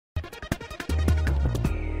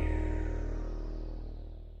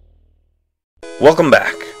Welcome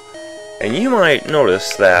back, and you might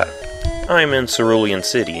notice that I'm in Cerulean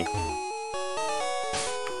City.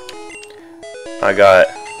 I got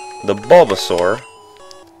the Bulbasaur,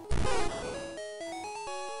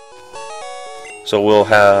 so we'll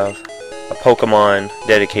have a Pokemon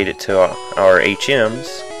dedicated to our HMs,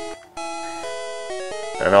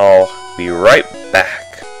 and I'll be right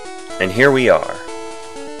back. And here we are,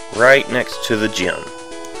 right next to the gym.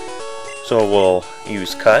 So we'll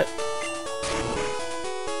use Cut,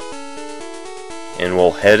 and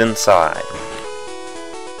we'll head inside.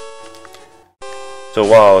 So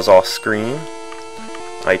while I was off screen,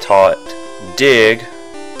 I taught Dig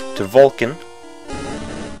to Vulcan.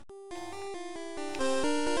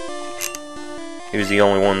 He was the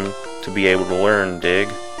only one to be able to learn Dig.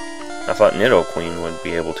 I thought Nidoqueen would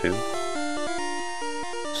be able to.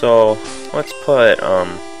 So let's put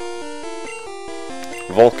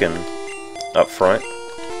Vulcan up front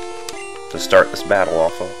to start this battle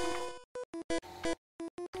off of.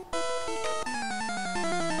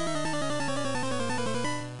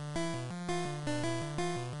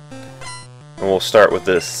 And we'll start with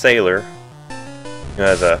this Sailor, who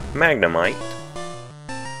has a Magnemite.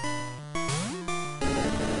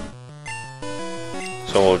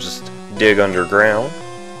 So we'll just dig underground.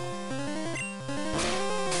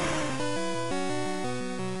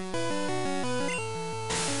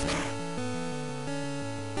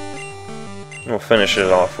 And we'll finish it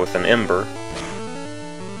off with an Ember.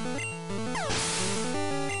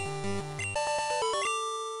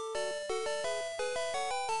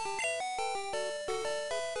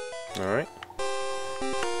 Alright.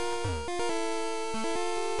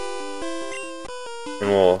 And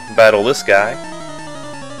we'll battle this guy.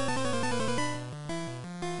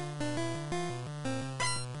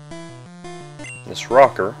 This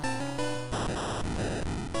Rocker.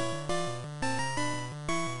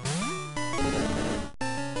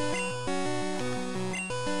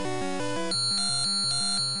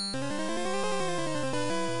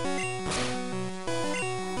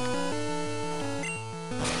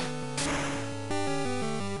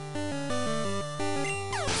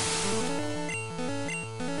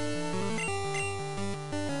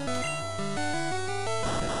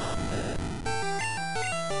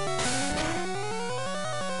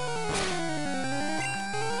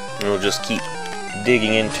 And we'll just keep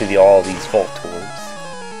digging into all these Voltorbs.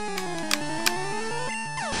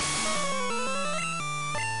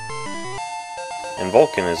 And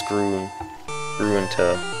Vulcan has grew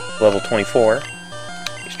into level 24.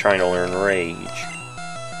 He's trying to learn Rage.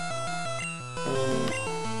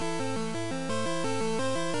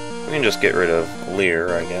 We can just get rid of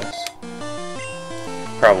Leer, I guess.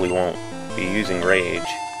 Probably won't be using Rage.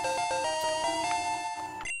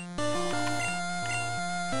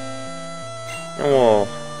 And we'll,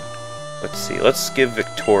 let's see, let's give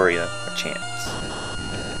Victoria a chance.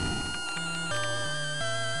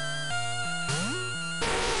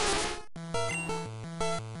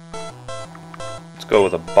 Let's go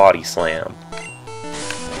with a Body Slam.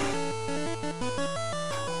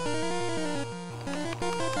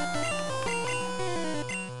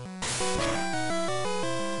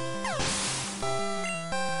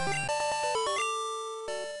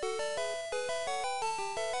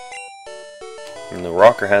 And the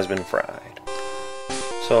Rocker has been fried.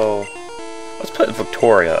 So let's put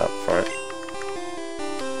Victoria up front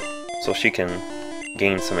so she can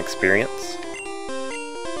gain some experience.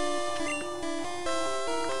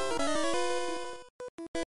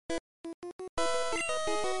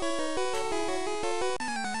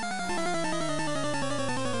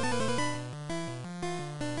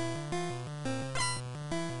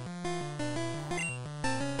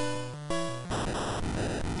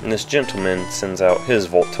 And this gentleman sends out his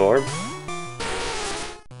Voltorb.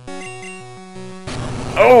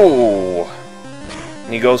 Oh!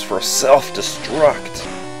 And he goes for a self-destruct.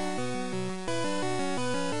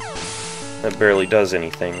 That barely does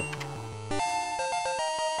anything.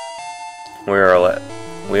 We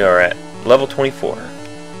are at level 24.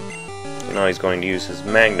 So now he's going to use his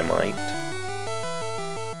Magnemite.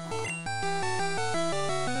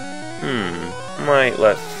 Might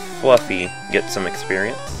let Fluffy get some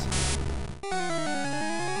experience.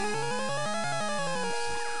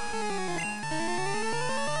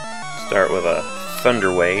 Start with a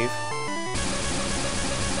Thunder Wave.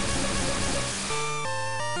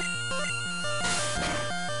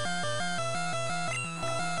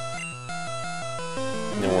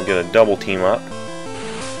 And then we'll get a double team up.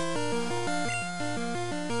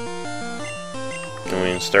 And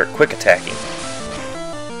we can start quick attacking.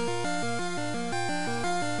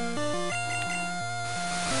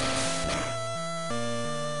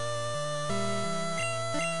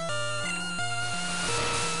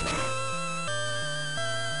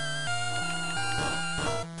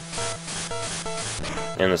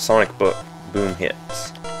 and the sonic boom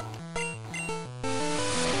hits.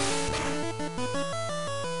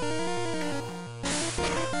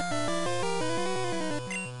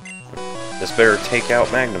 This better take out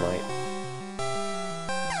Magnemite.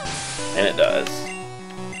 And it does.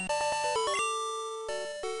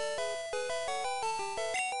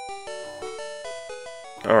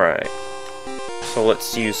 Alright. So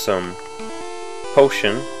let's use some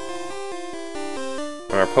potion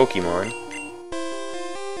on our Pokemon.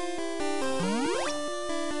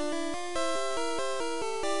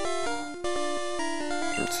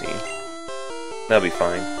 Let's see. That'll be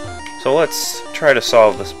fine. So let's try to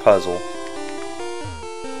solve this puzzle.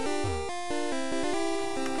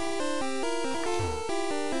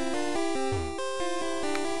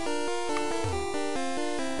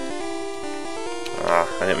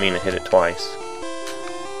 I didn't mean to hit it twice.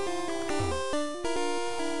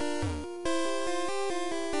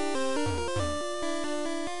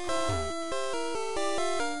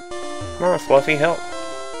 Come on, Fluffy, help.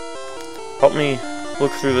 Help me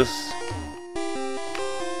look through this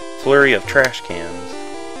flurry of trash cans.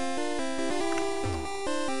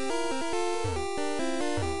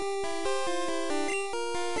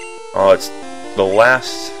 Oh, it's the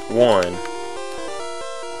last one.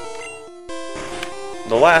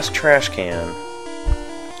 The last trash can.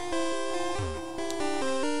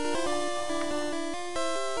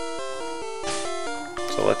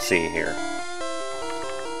 So let's see here.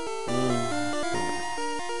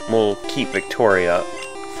 We'll keep Victoria up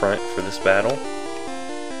front for this battle.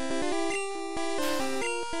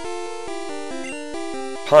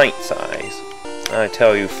 Pint size. I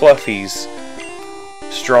tell you, Fluffy's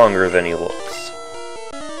stronger than he looks.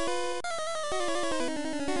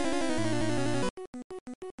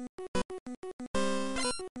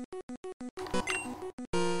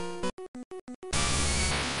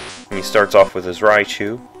 He starts off with his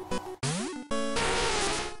Raichu.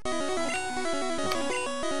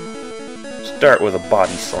 Start with a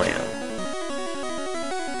body slam.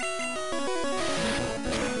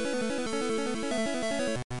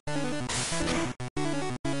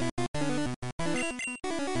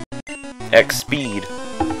 X speed.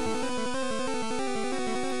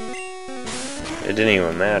 It didn't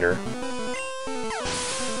even matter.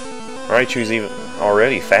 Raichu's even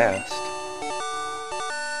already fast.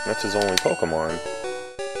 That's his only Pokemon.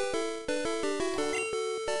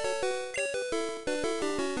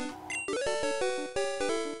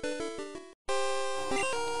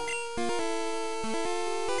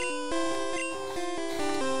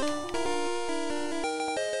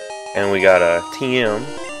 And we got a TM.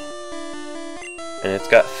 And it's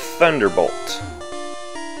got Thunderbolt.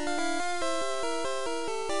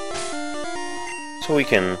 So we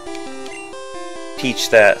can teach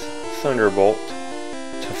that Thunderbolt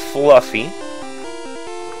to Fluffy.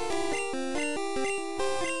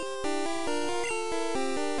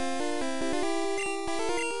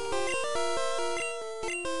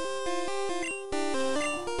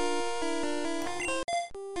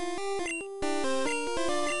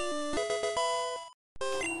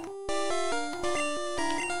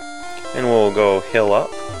 And we'll go heal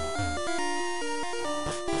up.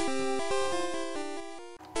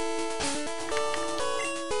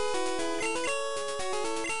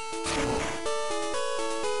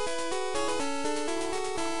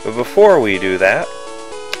 But before we do that,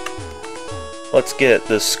 let's get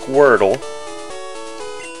the Squirtle.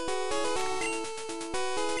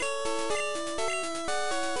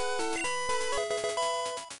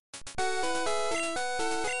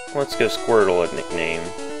 Let's give Squirtle a nickname.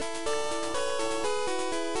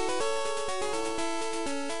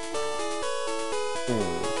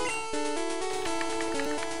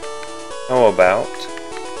 How about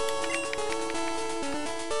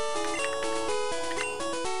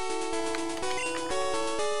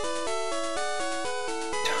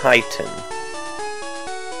Titan?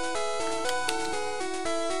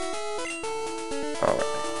 Alright.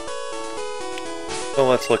 So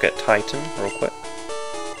let's look at Titan real quick.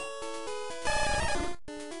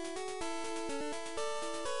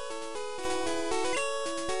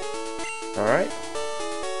 Alright.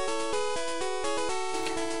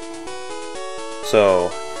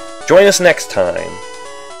 So, join us next time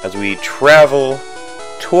as we travel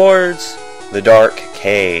towards the Dark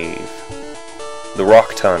Cave. The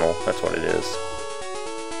Rock Tunnel, that's what it is.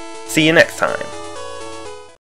 See you next time.